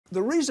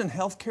The reason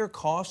healthcare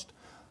costs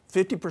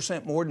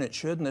 50% more than it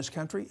should in this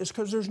country is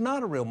because there's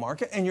not a real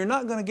market, and you're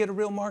not going to get a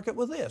real market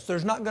with this.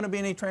 There's not going to be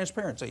any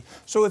transparency.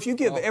 So if you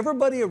give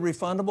everybody a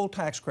refundable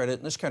tax credit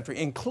in this country,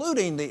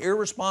 including the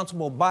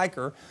irresponsible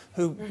biker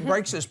who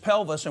breaks his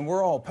pelvis and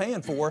we're all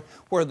paying for,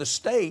 where the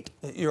state,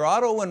 you're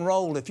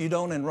auto-enrolled if you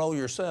don't enroll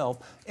yourself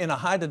in a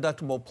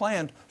high-deductible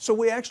plan, so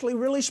we actually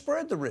really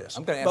spread the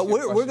risk. But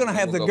we're going to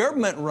have the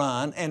government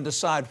run and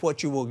decide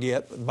what you will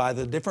get by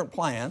the different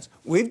plans.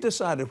 We've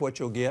decided what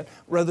you'll get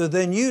rather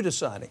than you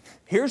deciding.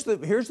 Here's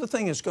the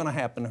thing that's going to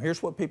happen.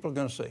 Here's what people are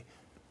going to see.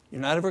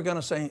 You're not ever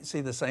going to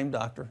see the same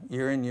doctor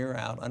year in, year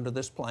out under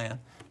this plan.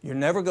 You're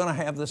never going to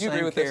have the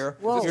same care.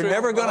 You're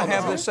never going to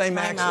have the same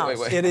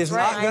access. It is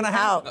not going to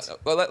happen.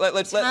 Well,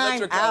 let's let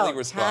your colleague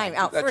respond.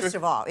 Time out. First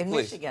of all, in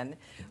Michigan,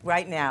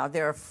 right now,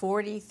 there are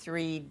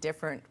 43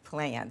 different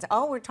plans.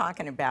 All we're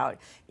talking about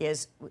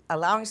is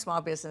allowing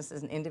small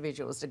businesses and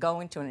individuals to go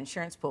into an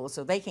insurance pool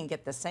so they can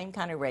get the same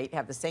kind of rate,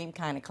 have the same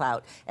kind of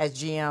clout as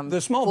GM.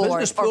 The small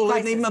business pool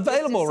isn't even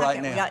available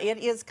right now. Yeah, it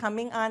is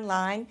coming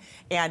online,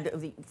 and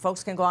the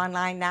folks can go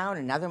online now. In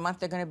another month,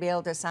 they're going to be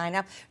able to sign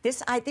up.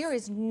 There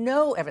is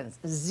no evidence,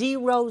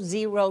 zero,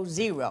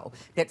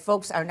 that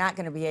folks are not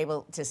going to be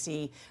able to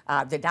see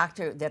the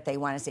doctor that they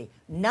want to see.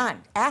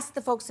 None. Ask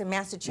the folks in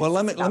Massachusetts. Well,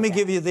 let me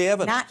give you the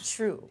evidence. Not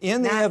true.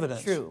 In the not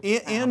evidence, true.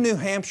 In New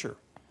Hampshire,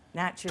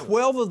 not true.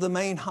 12 of the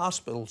main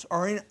hospitals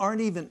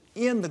aren't even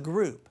in the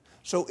group.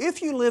 So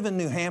if you live in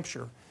New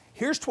Hampshire,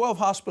 here's 12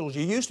 hospitals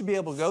you used to be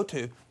able to go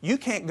to. You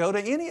can't go to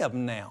any of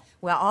them now.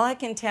 Well, all I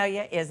can tell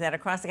you is that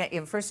across the country,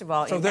 first of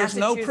all, so there's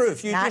no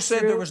proof. You just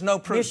said there was no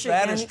proof. Michigan,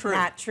 that is true.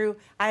 Not true.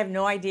 I have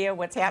no idea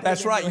what's happening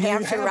in New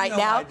Hampshire right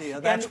now. Idea.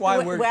 That's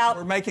why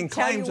we're making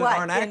claims that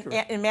aren't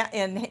accurate.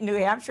 In New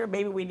Hampshire,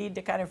 maybe we need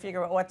to kind of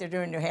figure out what they're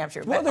doing in New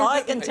Hampshire. Well, but all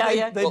I can tell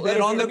you they've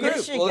been on the group.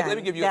 Michigan, let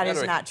me give you that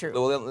is not true.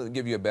 Well, let me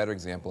give you a better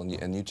example,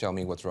 and you tell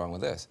me what's wrong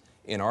with this.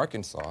 In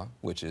Arkansas,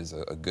 which is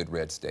a good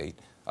red state,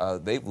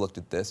 they've looked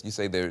at this. You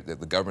say that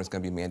the government's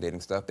going to be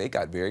mandating stuff. They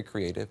got very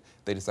creative.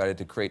 They decided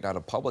to create not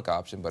a public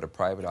option, but a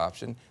private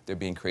option. They're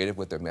being creative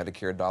with their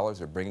Medicare dollars.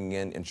 They're bringing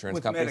in insurance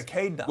companies. With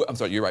Medicaid dollars. I'm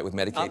sorry, you're right, with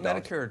Medicaid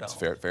dollars. Medicare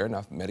dollars. Fair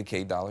enough.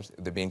 Medicaid dollars.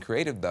 They're being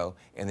creative, though,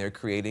 and they're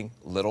creating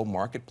little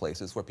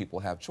marketplaces where people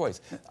have choice.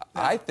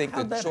 I think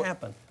how'd that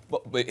happen?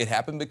 But it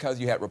happened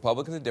because you had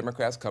Republicans and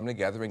Democrats come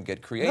together and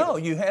get creative. No,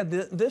 you had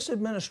this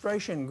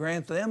administration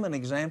grant them an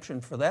exemption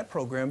for that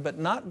program, but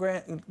not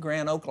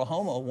grant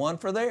Oklahoma one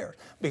for theirs.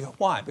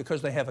 Why?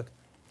 Because they have a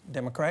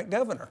Democrat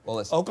governor. Well,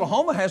 listen,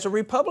 Oklahoma has a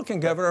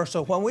Republican governor,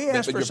 so when we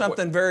asked for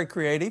something very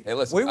creative,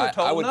 we were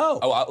told no.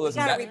 We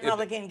got a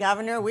Republican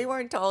governor. We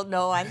weren't told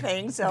no, I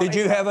think. So did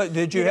you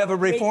have a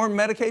reformed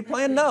Medicaid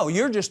plan? No,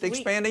 you're just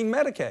expanding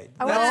Medicaid.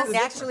 Well, that's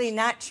actually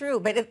not true.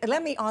 But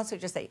let me also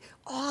just say,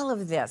 all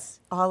of this,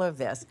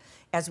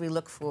 as we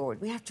look forward,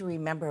 we have to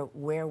remember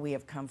where we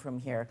have come from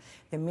here.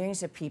 The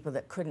millions of people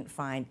that couldn't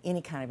find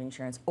any kind of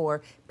insurance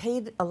or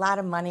paid a lot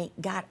of money,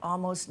 got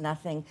almost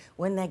nothing.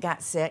 When they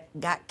got sick,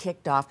 got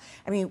kicked off.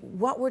 I mean,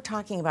 what we're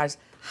talking about is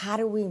how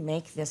do we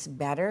make this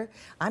better?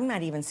 I'm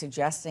not even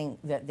suggesting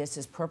that this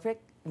is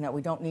perfect. You know,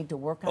 we don't need to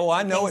work on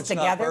I know things it's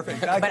together. Not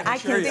perfect. But I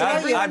can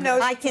tell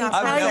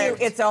you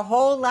it's a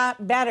whole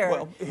lot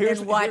better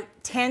than what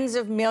tens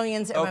of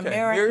millions of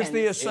Americans here's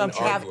the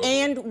assumption. have,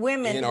 and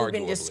women who've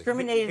been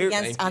discriminated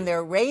against on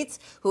their rates,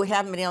 who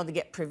haven't been able to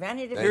get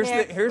preventative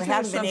care, here's who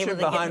haven't been able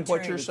to get behind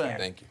what you're saying.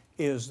 Thank you.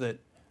 Is that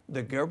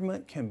the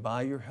government can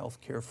buy your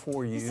health care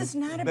for you. This is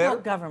not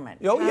about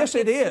government. Oh, yes,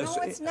 it is.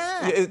 No, it's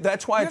not.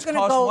 That's why it's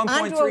cost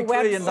 $1.3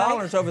 trillion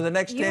over the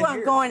next 10 years. You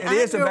are going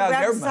onto a website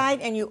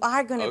government. and you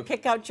are going to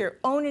pick out your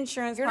own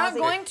insurance policy.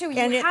 You're not going to.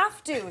 You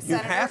have to, Senator. You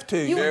have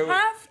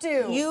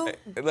to. You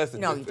have to.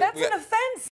 Listen, that's an offense.